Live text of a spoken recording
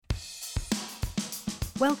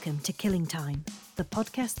Welcome to Killing Time, the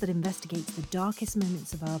podcast that investigates the darkest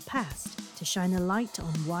moments of our past to shine a light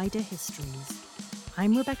on wider histories.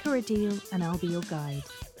 I'm Rebecca Adil and I'll be your guide.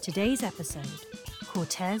 Today's episode,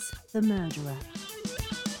 Cortes the Murderer.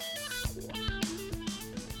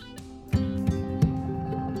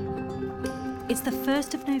 It's the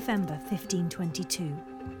 1st of November 1522.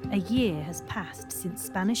 A year has passed since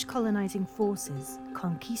Spanish colonizing forces,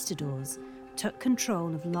 conquistadors, took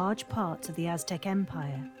control of large parts of the Aztec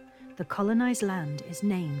Empire. The colonized land is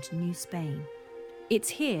named New Spain. It's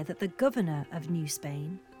here that the governor of New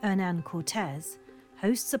Spain, Hernán Cortés,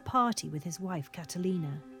 hosts a party with his wife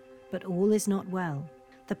Catalina. But all is not well.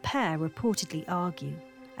 The pair reportedly argue,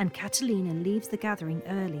 and Catalina leaves the gathering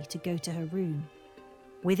early to go to her room.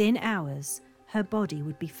 Within hours, her body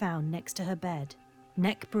would be found next to her bed,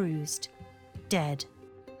 neck bruised, dead.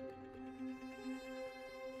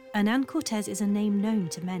 Hernán Cortés is a name known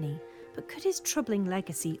to many, but could his troubling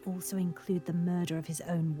legacy also include the murder of his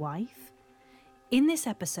own wife? In this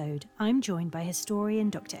episode, I'm joined by historian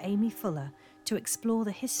Dr. Amy Fuller to explore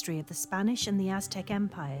the history of the Spanish and the Aztec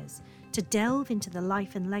empires, to delve into the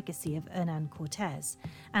life and legacy of Hernán Cortés,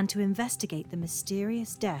 and to investigate the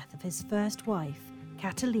mysterious death of his first wife,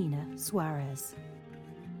 Catalina Suarez.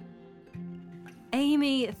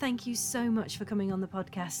 Amy, thank you so much for coming on the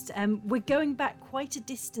podcast. We're going back quite a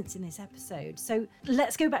distance in this episode, so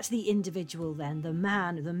let's go back to the individual then, the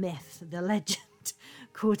man, the myth, the legend,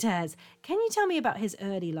 Cortés. Can you tell me about his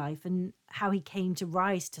early life and how he came to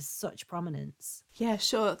rise to such prominence? Yeah,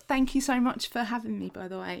 sure. Thank you so much for having me, by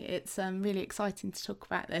the way. It's really exciting to talk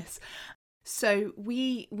about this. So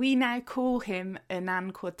we now call him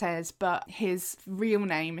Hernán Cortés, but his real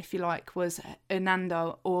name, if you like, was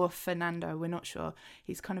Hernando or Fernando. We're not sure.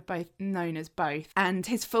 He's kind of both known as both. And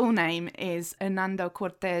his full name is Hernando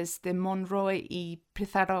Cortés de Monroy y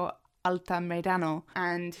Pizarro Altamirano.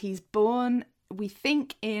 And he's born, we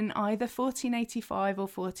think, in either 1485 or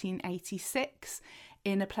 1486.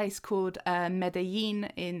 In a place called Medellin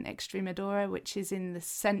in Extremadura, which is in the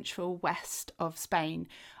central west of Spain,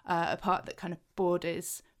 a part that kind of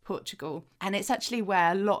borders Portugal. And it's actually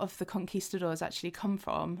where a lot of the conquistadors actually come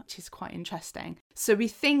from, which is quite interesting. So we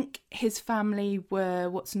think his family were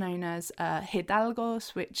what's known as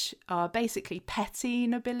hidalgos, which are basically petty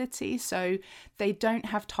nobility. So they don't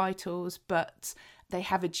have titles, but they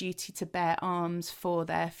have a duty to bear arms for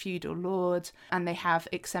their feudal lord, and they have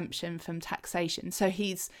exemption from taxation. So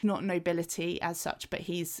he's not nobility as such, but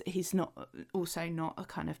he's not a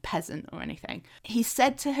kind of peasant or anything. He's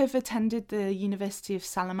said to have attended the University of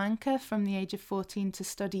Salamanca from the age of 14 to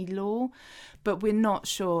study law, but we're not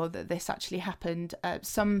sure that this actually happened.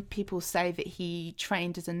 Some people say that he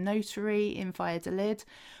trained as a notary in Valladolid,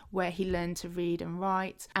 where he learned to read and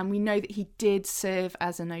write. And we know that he did serve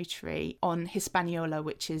as a notary on Hispaniola,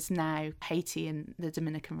 which is now Haiti and the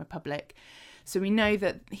Dominican Republic. So we know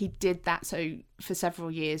that he did that for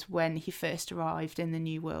several years when he first arrived in the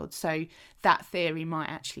New World. So that theory might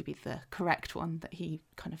actually be the correct one, that he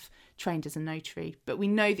kind of trained as a notary. But we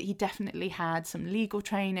know that he definitely had some legal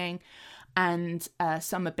training and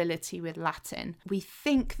some ability with Latin. We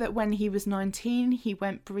think that when he was 19, he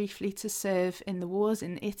went briefly to serve in the wars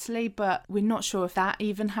in Italy, but we're not sure if that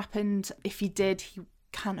even happened. If he did, he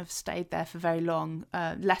kind of stayed there for very long,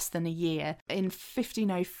 less than a year. In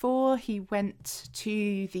 1504, he went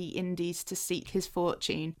to the Indies to seek his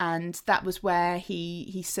fortune, and that was where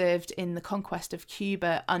he served in the conquest of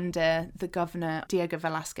Cuba under the governor Diego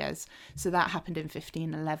Velázquez. So that happened in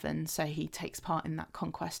 1511, so he takes part in that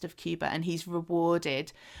conquest of Cuba, and he's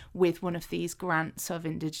rewarded with one of these grants of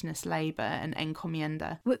indigenous labour, an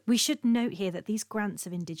encomienda. We should note here that these grants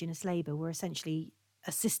of indigenous labour were essentially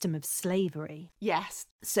a system of slavery. Yes.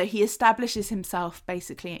 So he establishes himself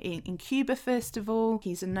basically in Cuba, first of all.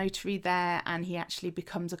 He's a notary there, and he actually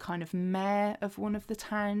becomes a kind of mayor of one of the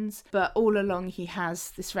towns. But all along he has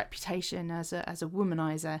this reputation as a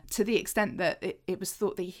womanizer, to the extent that it was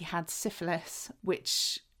thought that he had syphilis,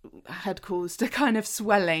 which had caused a kind of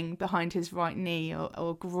swelling behind his right knee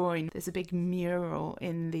or groin. There's a big mural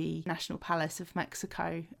in the National Palace of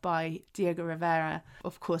Mexico by Diego Rivera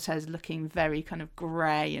of Cortés looking very kind of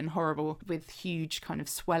grey and horrible with huge kind of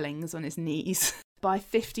swellings on his knees. By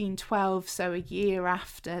 1512, so a year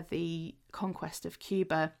after the conquest of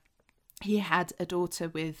Cuba, he had a daughter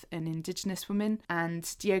with an indigenous woman,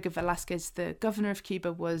 and Diego Velázquez, the governor of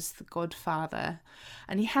Cuba, was the godfather.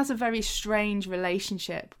 And he has a very strange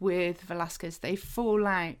relationship with Velázquez. They fall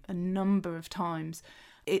out a number of times.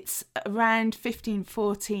 It's around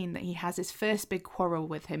 1514 that he has his first big quarrel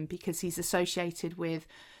with him, because he's associated with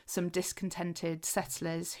some discontented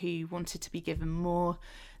settlers who wanted to be given more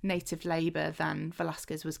native labour than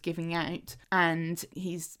Velasquez was giving out, and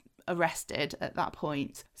he's arrested at that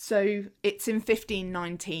point. So it's in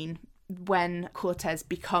 1519 when Cortes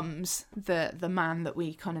becomes the man that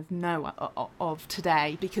we kind of know of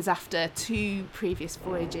today, because after 2 previous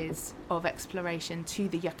voyages of exploration to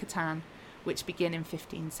the Yucatan, which begin in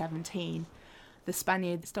 1517, the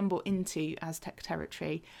Spaniards stumble into Aztec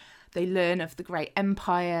territory. They learn of the great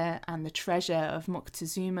empire and the treasure of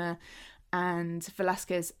Moctezuma, and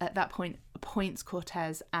Velasquez at that point appoints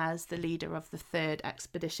Cortes as the leader of the 3rd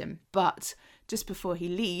expedition. But just before he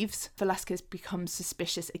leaves, Velasquez becomes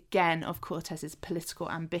suspicious again of Cortes's political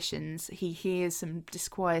ambitions. He hears some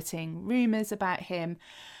disquieting rumours about him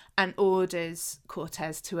and orders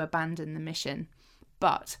Cortes to abandon the mission.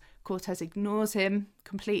 But Cortes ignores him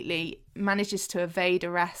completely, manages to evade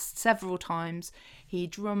arrest several times. He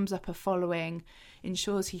drums up a following,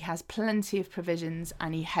 ensures he has plenty of provisions,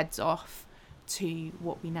 and he heads off to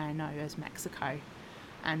what we now know as Mexico.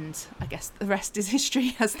 And I guess the rest is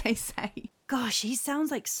history, as they say. Gosh, he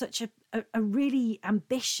sounds like such a really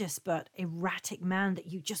ambitious but erratic man that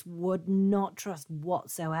you just would not trust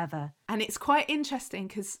whatsoever. And it's quite interesting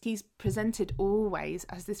because he's presented always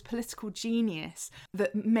as this political genius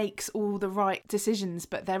that makes all the right decisions,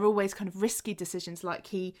 but they're always kind of risky decisions. Like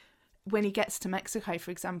when he gets to Mexico,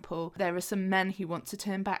 for example, there are some men who want to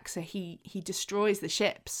turn back, so he destroys the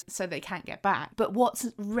ships so they can't get back. But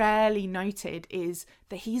what's rarely noted is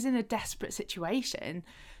that he's in a desperate situation,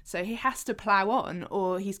 so he has to plough on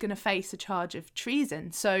or he's going to face a charge of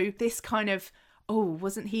treason. So this kind of,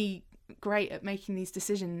 wasn't he great at making these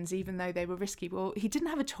decisions even though they were risky? Well, he didn't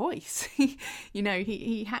have a choice.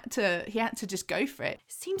 he had to just go for it.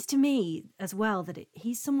 It seems to me as well that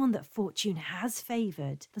he's someone that fortune has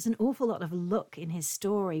favoured. There's an awful lot of luck in his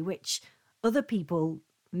story which other people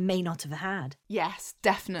may not have had. Yes,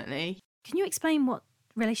 definitely. Can you explain what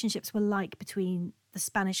relationships were like between the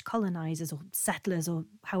Spanish colonisers or settlers or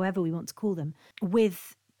however we want to call them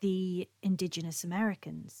with the indigenous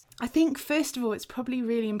Americans? I think, first of all, it's probably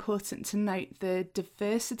really important to note the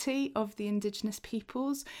diversity of the indigenous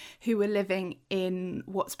peoples who were living in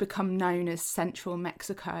what's become known as central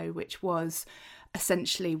Mexico, which was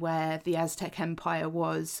essentially where the Aztec Empire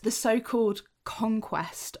was. The so-called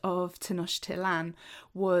conquest of Tenochtitlan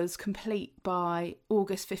was complete by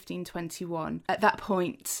August 1521. At that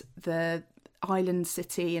point, the island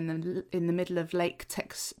city in the middle of Lake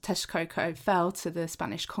Texcoco fell to the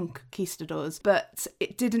Spanish conquistadors, but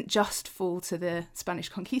it didn't just fall to the Spanish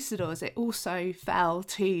conquistadors, it also fell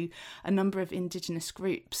to a number of indigenous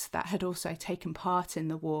groups that had also taken part in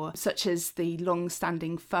the war, such as the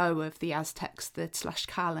long-standing foe of the Aztecs, the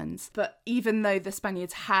Tlaxcalans. But even though the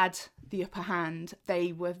Spaniards had the upper hand,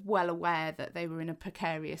 they were well aware that they were in a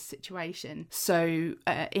precarious situation. So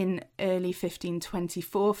in early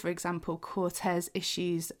 1524, for example, Cortes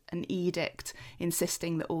issues an edict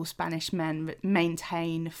insisting that all Spanish men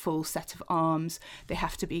maintain a full set of arms. They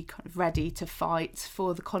have to be kind of ready to fight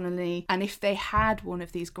for the colony. And if they had one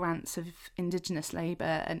of these grants of indigenous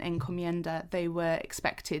labour, an encomienda, they were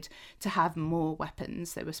expected to have more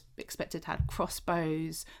weapons. They were expected to have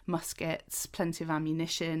crossbows, muskets, plenty of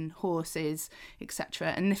ammunition, horses, etc.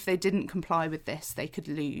 And if they didn't comply with this, they could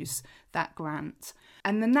lose that grant.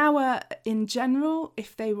 And the Nahua in general,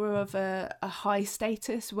 if they were of a high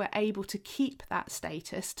status, were able to keep that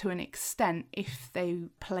status to an extent if they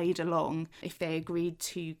played along, if they agreed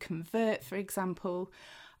to convert, for example.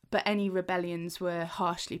 But any rebellions were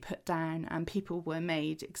harshly put down and people were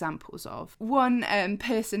made examples of. One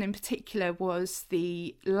person in particular was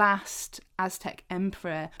the last Aztec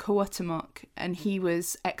emperor, Cuauhtémoc, and he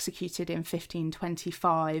was executed in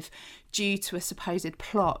 1525 due to a supposed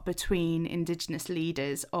plot between indigenous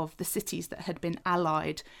leaders of the cities that had been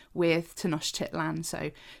allied with Tenochtitlan,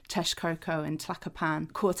 so Texcoco and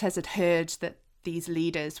Tlacopan. Cortes had heard that these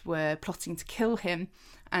leaders were plotting to kill him,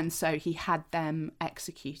 and so he had them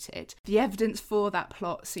executed. The evidence for that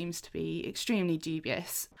plot seems to be extremely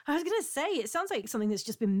dubious. I was going to say, it sounds like something that's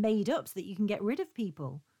just been made up so that you can get rid of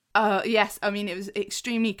people. Yes, I mean, it was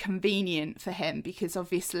extremely convenient for him because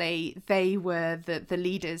obviously they were the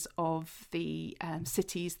leaders of the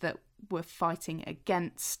cities that were fighting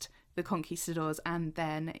against the conquistadors and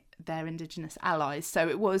then their indigenous allies. So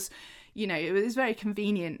it was, it was very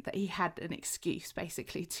convenient that he had an excuse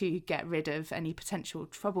basically to get rid of any potential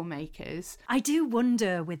troublemakers. I do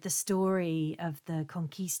wonder with the story of the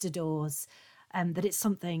conquistadors, that it's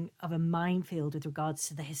something of a minefield with regards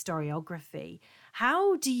to the historiography.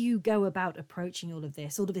 How do you go about approaching all of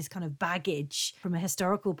this kind of baggage from a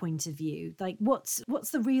historical point of view? Like, what's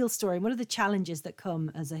the real story? What are the challenges that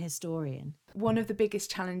come as a historian? One of the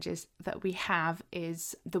biggest challenges that we have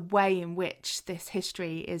is the way in which this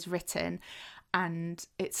history is written. And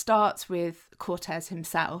it starts with Cortes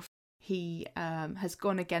himself. He has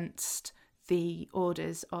gone against the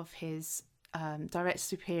orders of his direct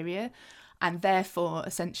superior, and therefore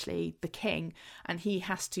essentially the king, and he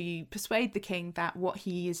has to persuade the king that what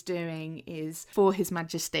he is doing is for His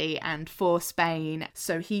Majesty and for Spain.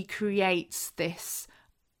 So he creates this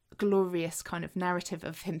glorious kind of narrative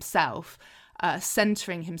of himself,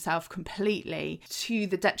 centering himself completely to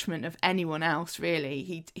the detriment of anyone else,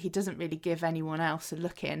 really. He doesn't really give anyone else a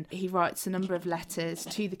look in. He writes a number of letters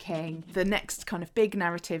to the king. The next kind of big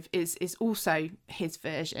narrative is also his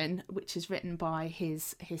version, which is written by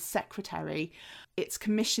his secretary. It's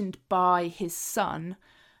commissioned by his son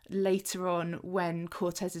later on, when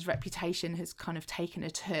Cortes's reputation has kind of taken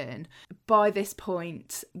a turn. By this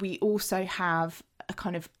point, we also have a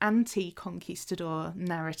kind of anti-conquistador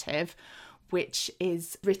narrative, which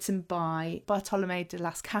is written by Bartolomé de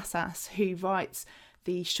las Casas, who writes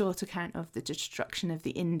the short account of the destruction of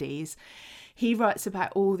the Indies. He writes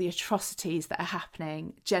about all the atrocities that are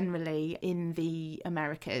happening generally in the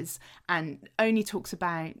Americas, and only talks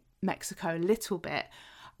about Mexico a little bit,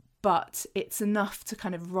 but it's enough to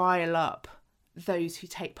kind of rile up those who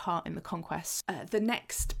take part in the conquest. The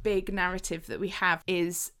next big narrative that we have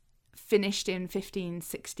is finished in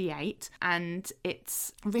 1568, and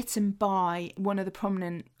it's written by one of the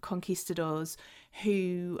prominent conquistadors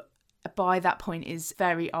who by that point is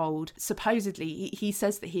very old. Supposedly he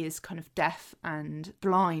says that he is kind of deaf and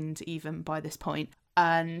blind even by this point,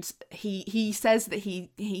 and he says that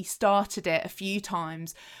he started it a few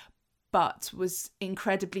times but was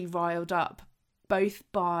incredibly riled up both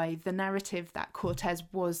by the narrative that Cortes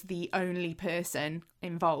was the only person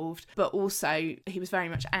involved, but also he was very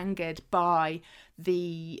much angered by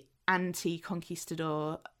the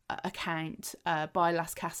anti-conquistador account by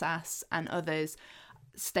Las Casas and others,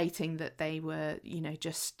 stating that they were,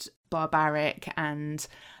 just barbaric and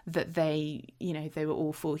that they were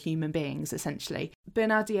awful human beings, essentially.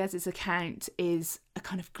 Bernal Diaz's account is a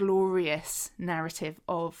kind of glorious narrative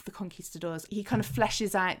of the conquistadors. He kind of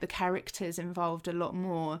fleshes out the characters involved a lot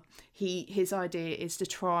more. His idea is to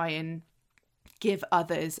try and give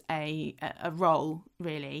others a role,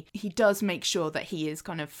 really. He does make sure that he is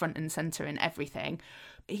kind of front and centre in everything.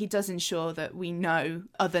 He does ensure that we know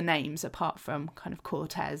other names apart from kind of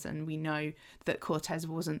Cortes, and we know that Cortes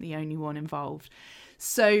wasn't the only one involved.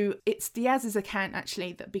 So it's Diaz's account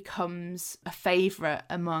actually that becomes a favourite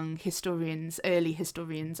among early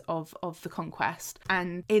historians of the conquest.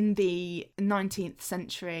 And in the 19th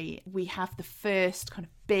century, we have the first kind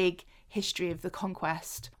of big history of the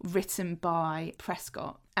conquest written by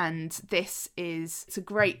Prescott. And it's a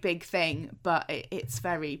great big thing, but it's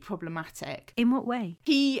very problematic. In what way?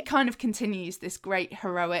 He kind of continues this great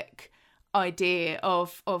heroic idea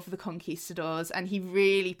of the conquistadors, and he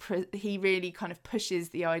really kind of pushes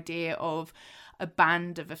the idea of a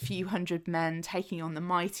band of a few hundred men taking on the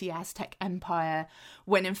mighty Aztec Empire,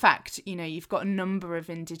 when in fact, you've got a number of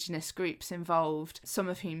indigenous groups involved, some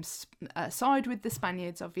of whom side with the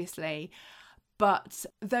Spaniards, obviously. But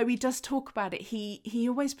though he does talk about it, he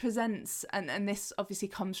always presents, and this obviously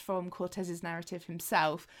comes from Cortes's narrative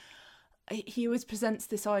himself, he always presents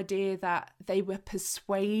this idea that they were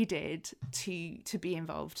persuaded to be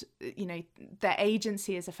involved. Their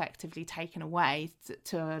agency is effectively taken away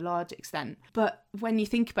to a large extent. But when you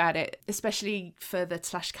think about it, especially for the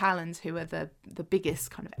Tlaxcalans, who are the biggest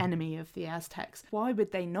kind of enemy of the Aztecs, why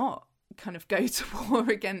would they not kind of go to war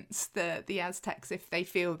against the Aztecs if they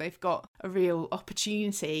feel they've got a real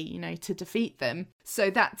opportunity, to defeat them? So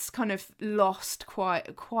that's kind of lost quite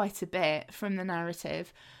a bit from the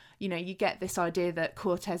narrative. You get this idea that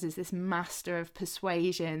Cortes is this master of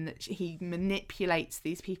persuasion, that he manipulates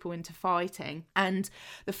these people into fighting. And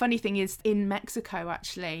the funny thing is, in Mexico,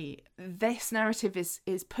 actually, this narrative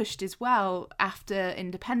is pushed as well after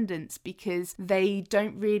independence, because they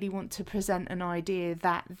don't really want to present an idea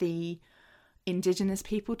that the indigenous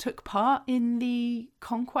people took part in the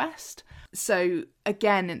conquest. So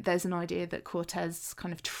again, there's an idea that Cortes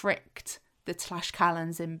kind of tricked the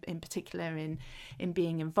Tlaxcalans in particular in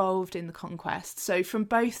being involved in the conquest. So from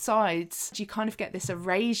both sides, you kind of get this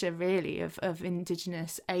erasure, really, of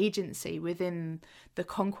Indigenous agency within the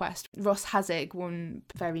conquest. Ross Hazig, one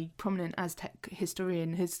very prominent Aztec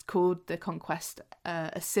historian, has called the conquest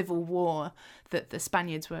a civil war that the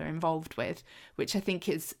Spaniards were involved with, which I think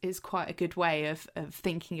is quite a good way of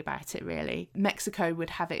thinking about it, really. Mexico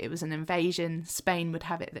would have it was an invasion, Spain would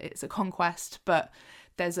have it that it's a conquest, but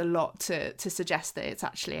there's a lot to suggest that it's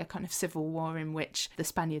actually a kind of civil war in which the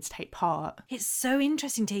Spaniards take part. It's so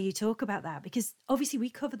interesting to hear you talk about that, because obviously we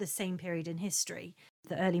cover the same period in history,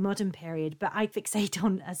 the early modern period, but I fixate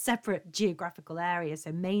on a separate geographical area,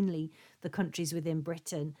 so mainly the countries within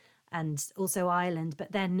Britain and also Ireland,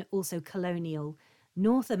 but then also colonial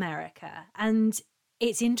North America. And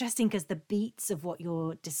it's interesting because the beats of what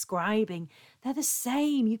you're describing, they're the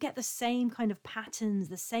same. You get the same kind of patterns,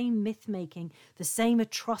 the same myth making, the same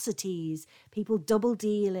atrocities, people double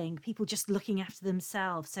dealing, people just looking after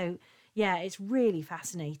themselves. So yeah, it's really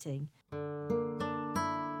fascinating.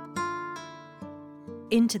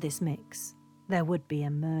 Into this mix, there would be a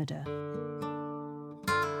murder.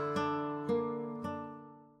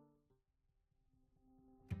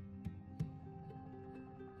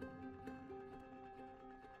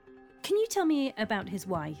 Can you tell me about his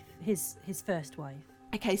wife, his first wife?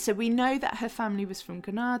 Okay, so we know that her family was from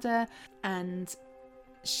Granada, and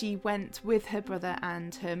she went with her brother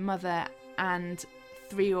and her mother and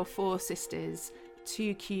 3 or 4 sisters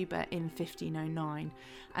to Cuba in 1509,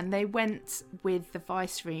 and they went with the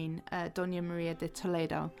viceroy, Doña Maria de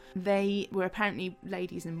Toledo. They were apparently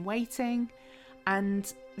ladies in waiting,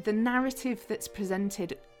 and the narrative that's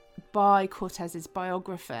presented by Cortez's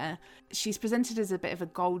biographer, she's presented as a bit of a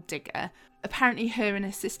gold digger. Apparently her and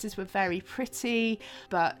her sisters were very pretty,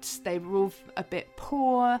 but they were all a bit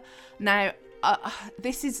poor. Now,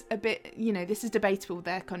 this is a bit, this is debatable,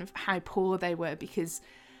 they're kind of how poor they were, because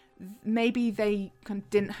maybe they kind of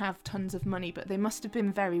didn't have tons of money, but they must have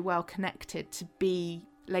been very well connected to be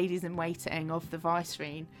ladies in waiting of the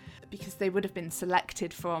viceroy, because they would have been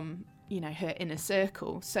selected from, her inner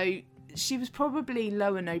circle. So she was probably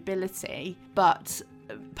lower nobility, but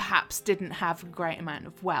perhaps didn't have a great amount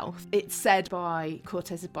of wealth. It's said by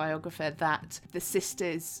Cortez's biographer that the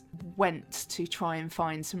sisters went to try and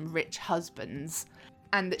find some rich husbands,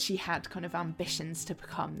 and that she had kind of ambitions to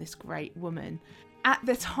become this great woman. At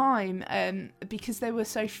the time, because there were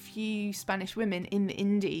so few Spanish women in the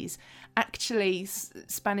Indies, actually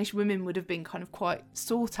Spanish women would have been kind of quite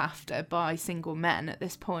sought after by single men at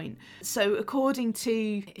this point. So according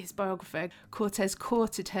to his biographer, Cortez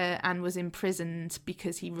courted her and was imprisoned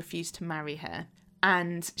because he refused to marry her.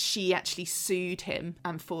 And she actually sued him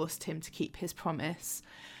and forced him to keep his promise.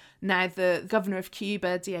 Now, the governor of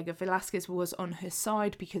Cuba, Diego Velázquez, was on her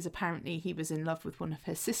side because apparently he was in love with one of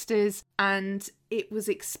her sisters. And it was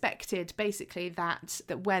expected, basically, that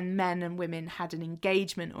when men and women had an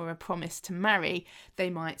engagement or a promise to marry,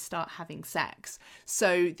 they might start having sex.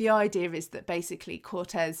 So the idea is that basically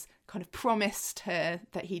Cortez kind of promised her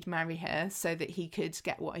that he'd marry her so that he could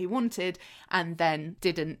get what he wanted, and then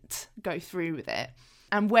didn't go through with it.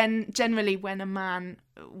 And when a man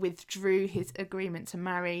withdrew his agreement to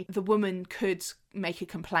marry, the woman could make a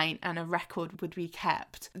complaint and a record would be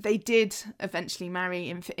kept. They did eventually marry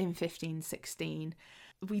in 1516.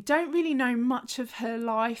 We don't really know much of her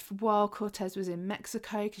life while Cortez was in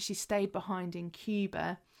Mexico, because she stayed behind in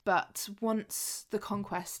Cuba. But once the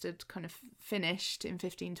conquest had kind of finished in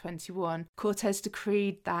 1521, Cortez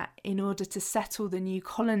decreed that in order to settle the new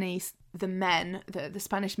colonies, the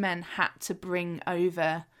Spanish men had to bring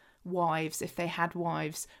over wives, if they had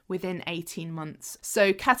wives, within 18 months.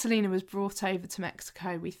 So Catalina was brought over to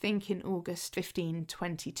Mexico, we think, in August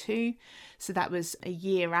 1522. So that was a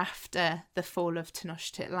year after the fall of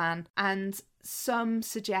Tenochtitlan. And some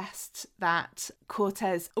suggest that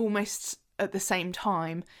Cortez, almost at the same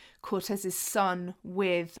time, Cortez's son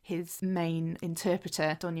with his main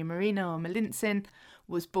interpreter, Doña Marina or Malintzin,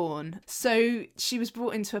 was born. So she was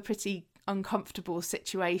brought into a pretty uncomfortable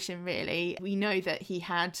situation, really. We know that he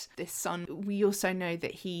had this son. We also know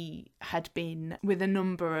that he had been with a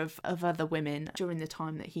number of other women during the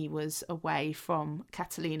time that he was away from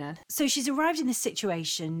Catalina. So she's arrived in this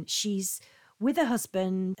situation. She's with a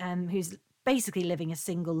husband who's basically living a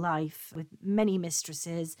single life with many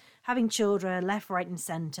mistresses, having children left, right and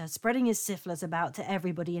centre, spreading his syphilis about to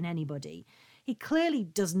everybody and anybody. He clearly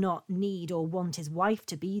does not need or want his wife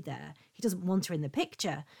to be there. He doesn't want her in the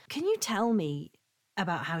picture. Can you tell me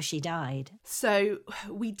about how she died? So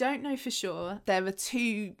we don't know for sure. There are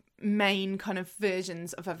 2 main kind of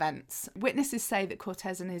versions of events. Witnesses say that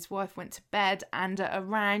Cortez and his wife went to bed, and at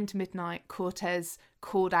around midnight, Cortez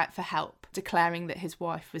called out for help, declaring that his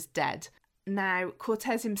wife was dead. Now,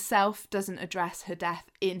 Cortez himself doesn't address her death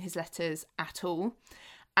in his letters at all.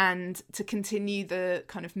 And to continue the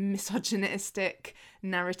kind of misogynistic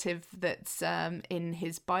narrative that's in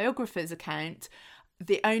his biographer's account,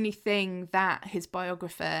 the only thing that his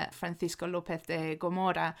biographer, Francisco López de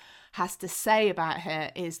Gomora, has to say about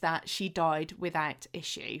her is that she died without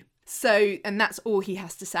issue. So, and that's all he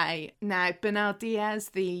has to say. Now, Bernal Diaz,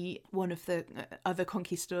 one of the other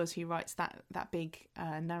conquistadors who writes that big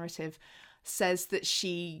narrative, says that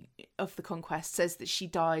she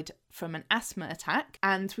died from an asthma attack.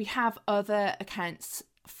 And we have other accounts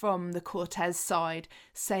from the Cortez side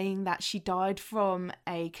saying that she died from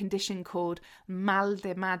a condition called mal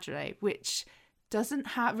de madre, which doesn't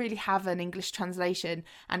really have an English translation,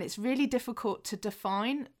 and it's really difficult to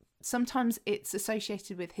define. Sometimes it's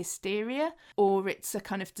associated with hysteria, or it's a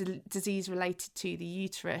kind of disease related to the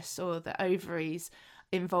uterus or the ovaries,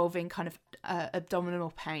 involving kind of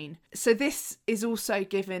abdominal pain. So this is also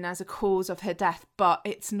given as a cause of her death, but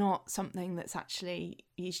it's not something that's actually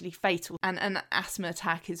usually fatal. And an asthma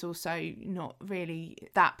attack is also not really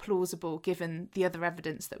that plausible given the other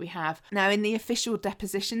evidence that we have. Now, in the official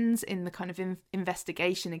depositions in the kind of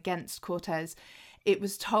investigation against Cortez, it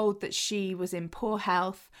was told that she was in poor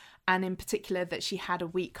health, and in particular that she had a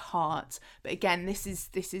weak heart. But again, this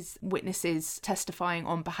is witnesses testifying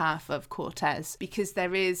on behalf of Cortez, because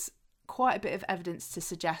there is quite a bit of evidence to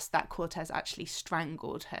suggest that Cortez actually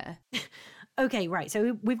strangled her. Okay, right.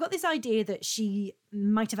 So we've got this idea that she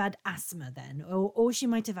might have had asthma then, or she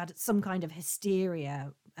might have had some kind of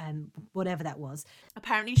hysteria, whatever that was.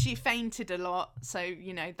 Apparently she fainted a lot, so,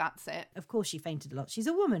 that's it. Of course she fainted a lot. She's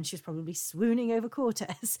a woman. She's probably swooning over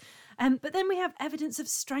Cortez. But then we have evidence of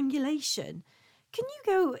strangulation. Can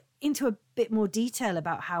you go into a bit more detail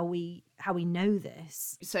about how we know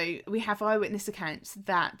this? So we have eyewitness accounts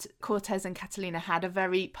that Cortez and Catalina had a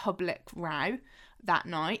very public row that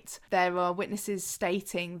night. There are witnesses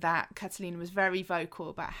stating that Catalina was very vocal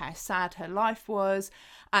about how sad her life was,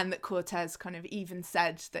 and that Cortez kind of even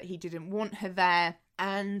said that he didn't want her there.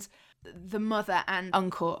 And the mother and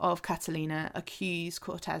uncle of Catalina accuse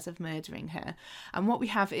Cortez of murdering her. And what we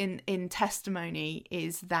have in testimony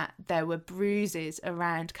is that there were bruises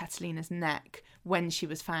around Catalina's neck when she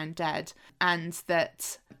was found dead, and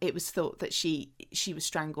that it was thought that she was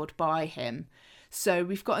strangled by him. So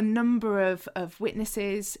we've got a number of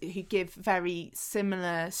witnesses who give very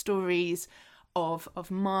similar stories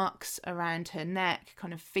of marks around her neck,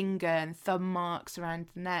 kind of finger and thumb marks around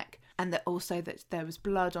the neck, and that also that there was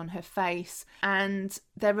blood on her face. And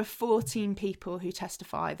there are 14 people who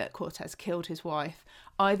testify that Cortez killed his wife,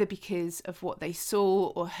 either because of what they saw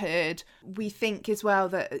or heard. We think as well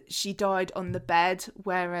that she died on the bed,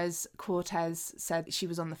 whereas Cortez said she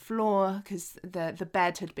was on the floor because the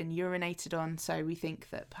bed had been urinated on. So we think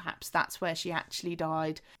that perhaps that's where she actually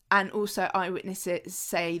died. And also eyewitnesses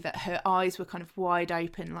say that her eyes were kind of wide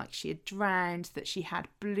open, like she had drowned, that she had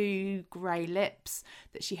blue-grey lips,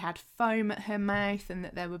 that she had foam at her mouth, and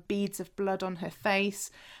that there were beads of blood on her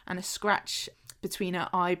face and a scratch between her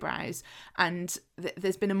eyebrows. And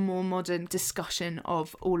there's been a more modern discussion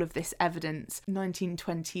of all of this evidence.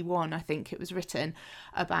 1921, I think it was written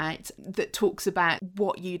about, that talks about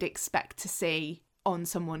what you'd expect to see on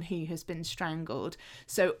someone who has been strangled.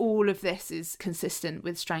 So all of this is consistent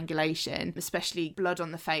with strangulation, especially blood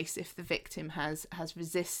on the face if the victim has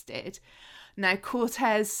resisted. Now,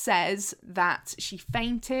 Cortez says that she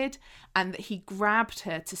fainted and that he grabbed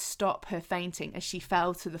her to stop her fainting as she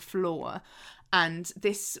fell to the floor. And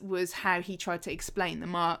this was how he tried to explain the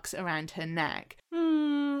marks around her neck.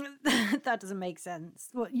 That doesn't make sense.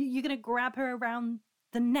 What, you're going to grab her around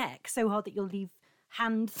the neck so hard that you'll leave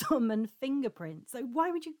hand, thumb and fingerprints? So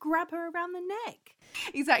why would you grab her around the neck?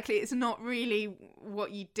 Exactly. It's not really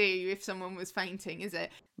what you do if someone was fainting, is it?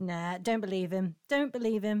 Nah, don't believe him. Don't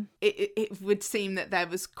believe him. It would seem that there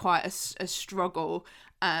was quite a struggle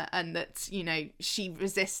and that, she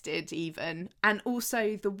resisted even. And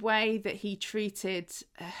also the way that he treated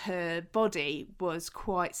her body was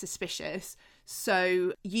quite suspicious.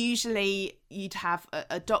 So usually you'd have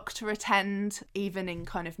a doctor attend, even in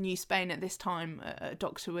kind of New Spain at this time, a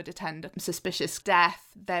doctor would attend a suspicious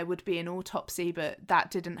death. There would be an autopsy, but that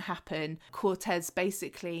didn't happen. Cortez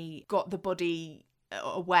basically got the body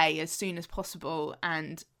away as soon as possible,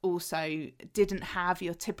 and also didn't have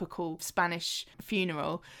your typical Spanish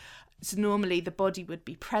funeral. So normally the body would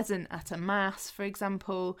be present at a mass, for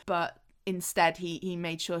example, but instead he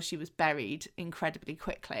made sure she was buried incredibly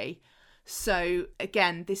quickly. So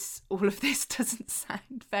again, all of this doesn't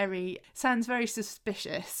sounds very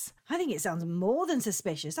suspicious. I think it sounds more than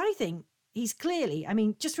suspicious. I think he's clearly, I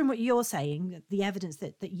mean, just from what you're saying, the evidence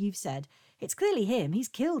that you've said, it's clearly him. He's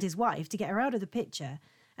killed his wife to get her out of the picture.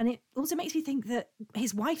 And it also makes me think that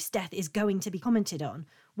his wife's death is going to be commented on.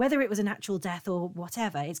 Whether it was a natural death or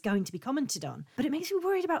whatever, it's going to be commented on. But it makes me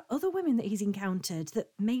worried about other women that he's encountered that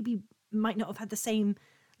maybe might not have had the same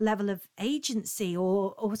level of agency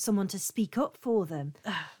or someone to speak up for them.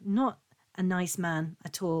 Not a nice man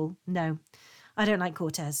at all. No, I don't like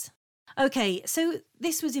Cortez. Okay, so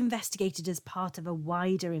this was investigated as part of a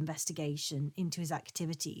wider investigation into his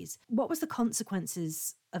activities. What was the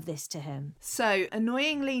consequences of this to him? So,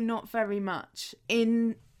 annoyingly, not very much.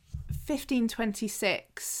 In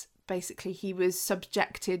 1526, basically, he was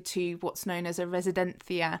subjected to what's known as a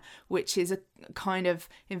residencia, which is a kind of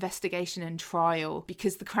investigation and trial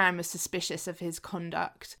because the crown was suspicious of his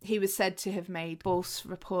conduct. He was said to have made false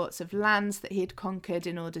reports of lands that he had conquered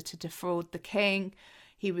in order to defraud the king.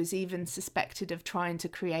 He was even suspected of trying to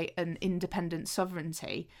create an independent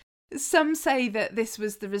sovereignty. Some say that this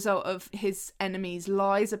was the result of his enemies'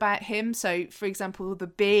 lies about him. So, for example, the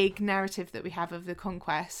big narrative that we have of the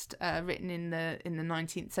conquest, written in the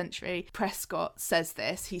 19th century, Prescott says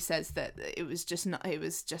this. He says that it was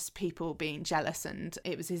just people being jealous, and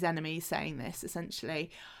it was his enemies saying this,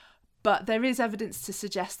 essentially. But there is evidence to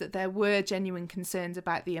suggest that there were genuine concerns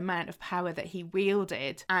about the amount of power that he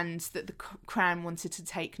wielded and that the crown wanted to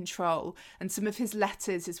take control. And some of his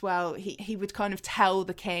letters as well, he would kind of tell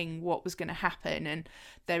the king what was going to happen. And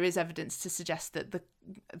there is evidence to suggest that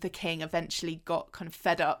the king eventually got kind of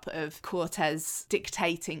fed up of Cortez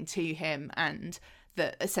dictating to him, and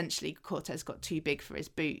that essentially Cortez got too big for his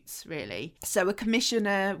boots, really. So a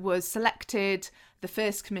commissioner was selected, the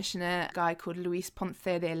first commissioner, a guy called Luis Ponce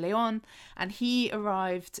de Leon, and he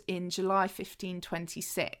arrived in July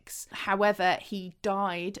 1526. However, he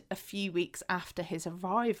died a few weeks after his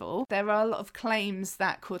arrival. There are a lot of claims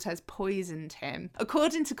that Cortez poisoned him.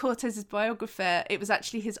 According to Cortez's biographer, it was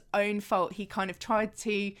actually his own fault. He kind of tried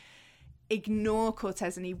to ignore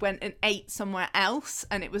Cortez and he went and ate somewhere else,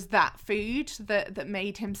 and it was that food that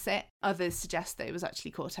made him sick. Others suggest that it was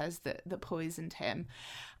actually Cortez that poisoned him.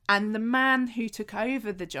 And the man who took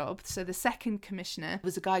over the job, so the second commissioner,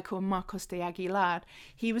 was a guy called Marcos de Aguilar.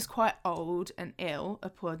 He was quite old and ill,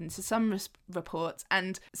 according to some reports,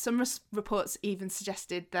 and some reports even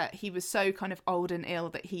suggested that he was so kind of old and ill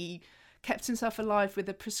that he kept himself alive with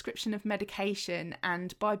a prescription of medication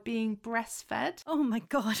and by being breastfed. Oh my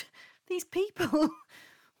God. These people,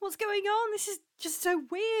 what's going on? This is just so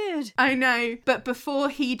weird. I know, but before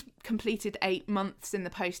he'd completed 8 months in the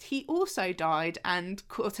post, he also died, and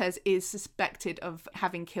Cortez is suspected of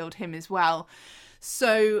having killed him as well.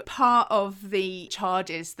 So part of the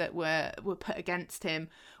charges that were put against him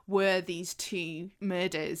were these 2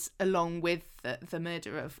 murders, along with the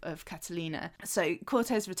murder of Catalina. So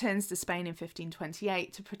Cortez returns to Spain in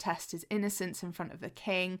 1528 to protest his innocence in front of the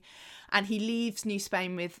king, and he leaves New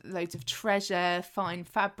Spain with loads of treasure, fine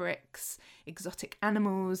fabrics, exotic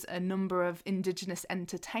animals, a number of indigenous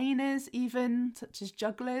entertainers even, such as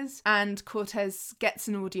jugglers. And Cortez gets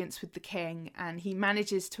an audience with the king, and he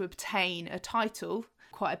manages to obtain a title,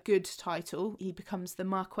 quite a good title. He becomes the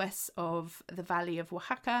Marquess of the Valley of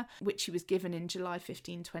Oaxaca, which he was given in July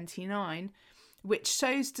 1529, which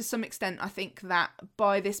shows to some extent, I think, that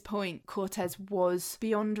by this point Cortez was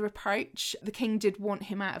beyond reproach. The king did want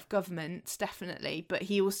him out of government, definitely, but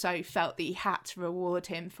he also felt that he had to reward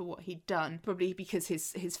him for what he'd done, probably because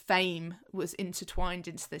his fame was intertwined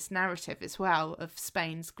into this narrative as well of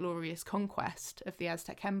Spain's glorious conquest of the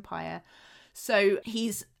Aztec Empire. So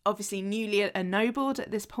he's obviously newly ennobled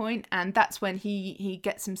at this point, and that's when he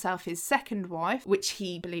gets himself his second wife, which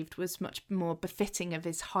he believed was much more befitting of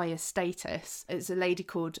his higher status. It's a lady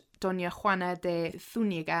called Doña Juana de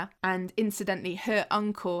Zúñiga, and incidentally her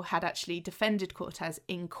uncle had actually defended Cortez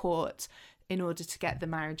in court in order to get the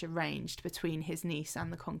marriage arranged between his niece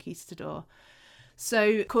and the conquistador.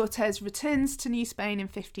 So Cortez returns to New Spain in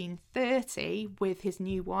 1530 with his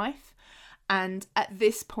new wife. And at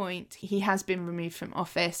this point, he has been removed from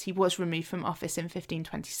office. He was removed from office in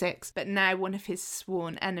 1526, but now one of his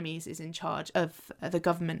sworn enemies is in charge of the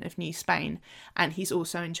government of New Spain, and he's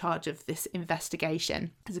also in charge of this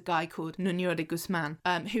investigation. There's a guy called Nuño de Guzman,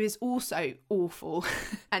 who is also awful,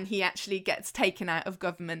 and he actually gets taken out of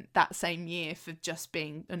government that same year for just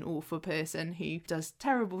being an awful person who does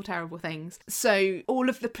terrible, terrible things. So all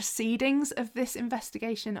of the proceedings of this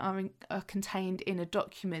investigation are contained in a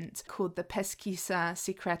document called the Pesquisa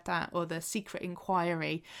Secreta, or the Secret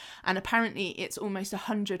Inquiry, and apparently it's almost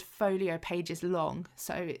 100 folio pages long,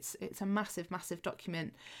 so it's a massive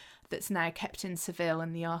document that's now kept in Seville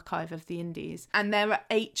in the Archive of the Indies. And there are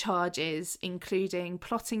 8 charges, including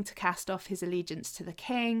plotting to cast off his allegiance to the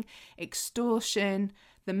king, extortion,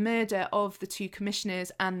 the murder of the 2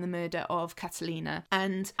 commissioners, and the murder of Catalina.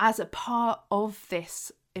 And as a part of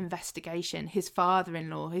this investigation, his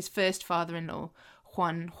first father-in-law,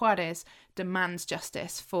 Juan Juarez, demands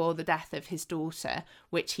justice for the death of his daughter,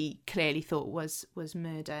 which he clearly thought was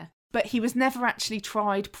murder. But he was never actually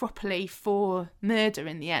tried properly for murder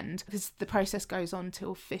in the end, because the process goes on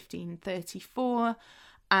till 1534,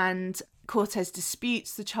 and Cortes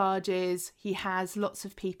disputes the charges. He has lots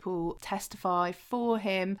of people testify for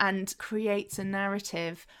him and creates a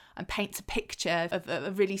narrative and paints a picture of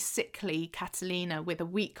a really sickly Catalina with a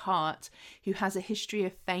weak heart who has a history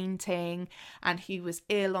of fainting, and he was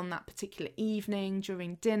ill on that particular evening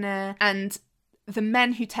during dinner. And the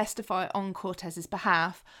men who testify on Cortes's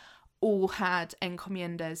behalf all had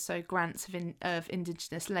encomiendas, so grants of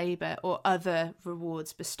indigenous labour or other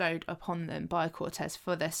rewards bestowed upon them by Cortes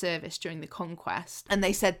for their service during the conquest. And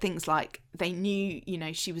they said things like they knew,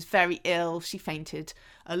 she was very ill, she fainted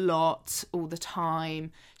a lot all the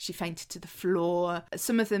time, she fainted to the floor.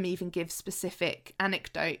 Some of them even give specific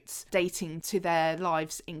anecdotes dating to their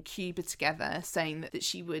lives in Cuba together, saying that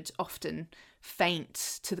she would often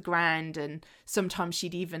faint to the ground, and sometimes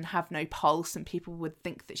she'd even have no pulse and people would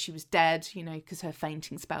think that she was dead, because her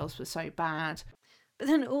fainting spells were so bad. But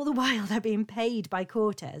then all the while they're being paid by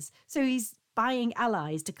Cortes, so he's buying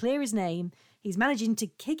allies to clear his name, he's managing to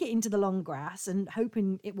kick it into the long grass and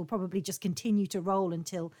hoping it will probably just continue to roll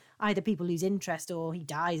until either people lose interest or he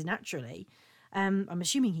dies naturally. I'm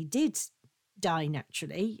assuming he did die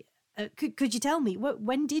naturally. Could you tell me,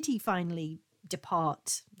 when did he finally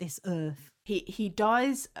depart this earth? He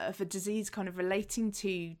dies of a disease kind of relating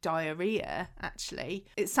to diarrhea, actually.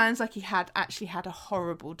 It sounds like he had actually had a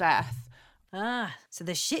horrible death. So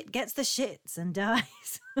the shit gets the shits and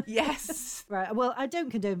dies. Yes. Right, well, I don't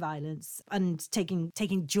condone violence and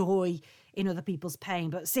taking joy in other people's pain,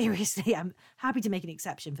 but seriously, I'm happy to make an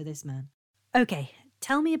exception for this man. Okay,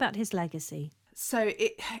 tell me about his legacy. So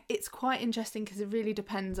it's quite interesting because it really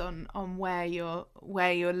depends on where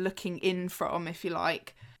you're looking in from, if you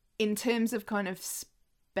like. In terms of kind of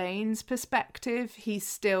Spain's perspective, he's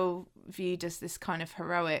still viewed as this kind of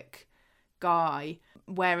heroic guy,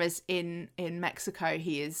 whereas in Mexico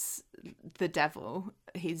he is the devil.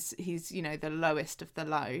 He's the lowest of the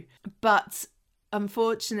low. But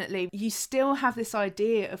unfortunately, you still have this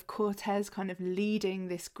idea of Cortes kind of leading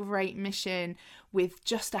this great mission with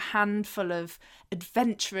just a handful of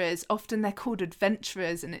adventurers. Often they're called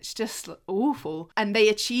adventurers, and it's just awful. And they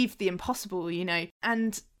achieved the impossible,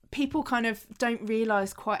 and people kind of don't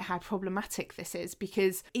realise quite how problematic this is,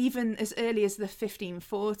 because even as early as the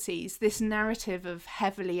 1540s, this narrative of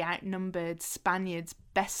heavily outnumbered Spaniards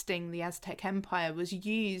besting the Aztec Empire was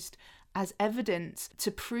used as evidence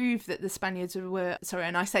to prove that the Spaniards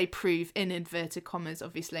and I say prove in inverted commas,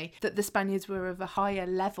 obviously, that the Spaniards were of a higher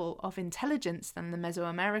level of intelligence than the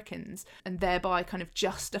Mesoamericans, and thereby kind of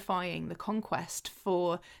justifying the conquest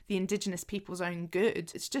for the indigenous people's own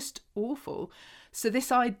good. It's just awful. So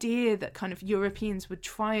this idea that kind of Europeans would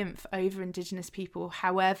triumph over indigenous people,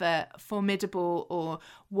 however formidable or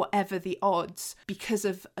whatever the odds, because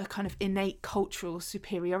of a kind of innate cultural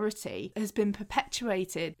superiority, has been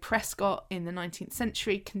perpetuated. Prescott in the 19th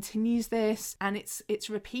century continues this, and it's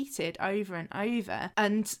repeated over and over.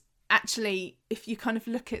 And actually, if you kind of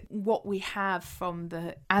look at what we have from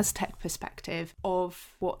the Aztec perspective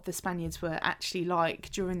of what the Spaniards were actually like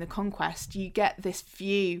during the conquest, you get this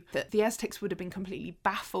view that the Aztecs would have been completely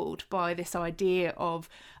baffled by this idea of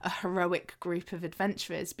a heroic group of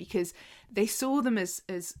adventurers, because they saw them as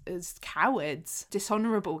cowards,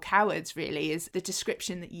 dishonourable cowards, really, is the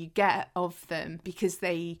description that you get of them, because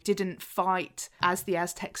they didn't fight as the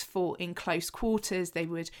Aztecs fought in close quarters. They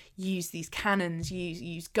would use these cannons,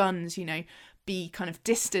 use guns, be kind of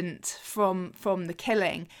distant from the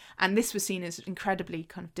killing, and this was seen as incredibly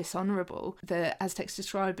kind of dishonourable. The Aztecs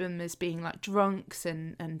describe them as being like drunks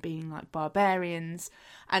and being like barbarians,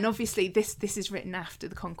 and obviously this is written after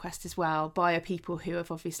the conquest as well by a people who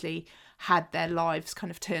have obviously had their lives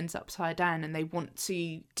kind of turned upside down, and they want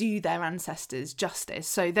to do their ancestors justice.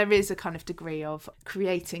 So there is a kind of degree of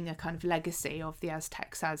creating a kind of legacy of the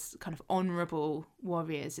Aztecs as kind of honourable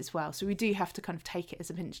warriors as well. So we do have to kind of take it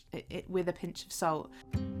as with a pinch of salt.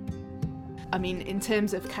 I mean, in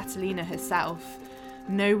terms of Catalina herself,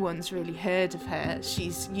 no one's really heard of her.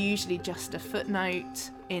 She's usually just a footnote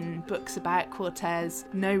in books about Cortés.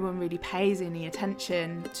 No one really pays any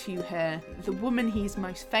attention to her. The woman he's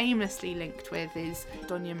most famously linked with is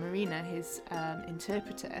Doña Marina, his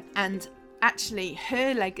interpreter. And actually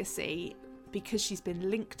her legacy, because she's been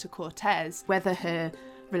linked to Cortés, whether her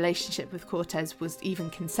relationship with Cortés was even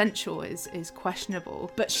consensual is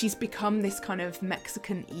questionable, but she's become this kind of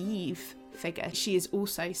Mexican Eve figure. She is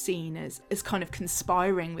also seen as kind of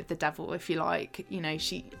conspiring with the devil, if you like, you know,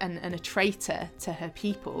 she and a traitor to her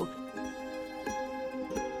people.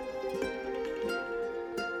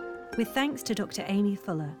 With thanks to Dr. Amy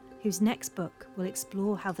Fuller, whose next book will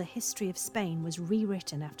explore how the history of Spain was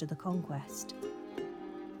rewritten after the conquest.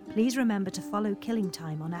 Please remember to follow Killing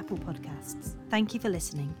Time on Apple Podcasts. Thank you for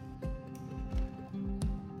listening.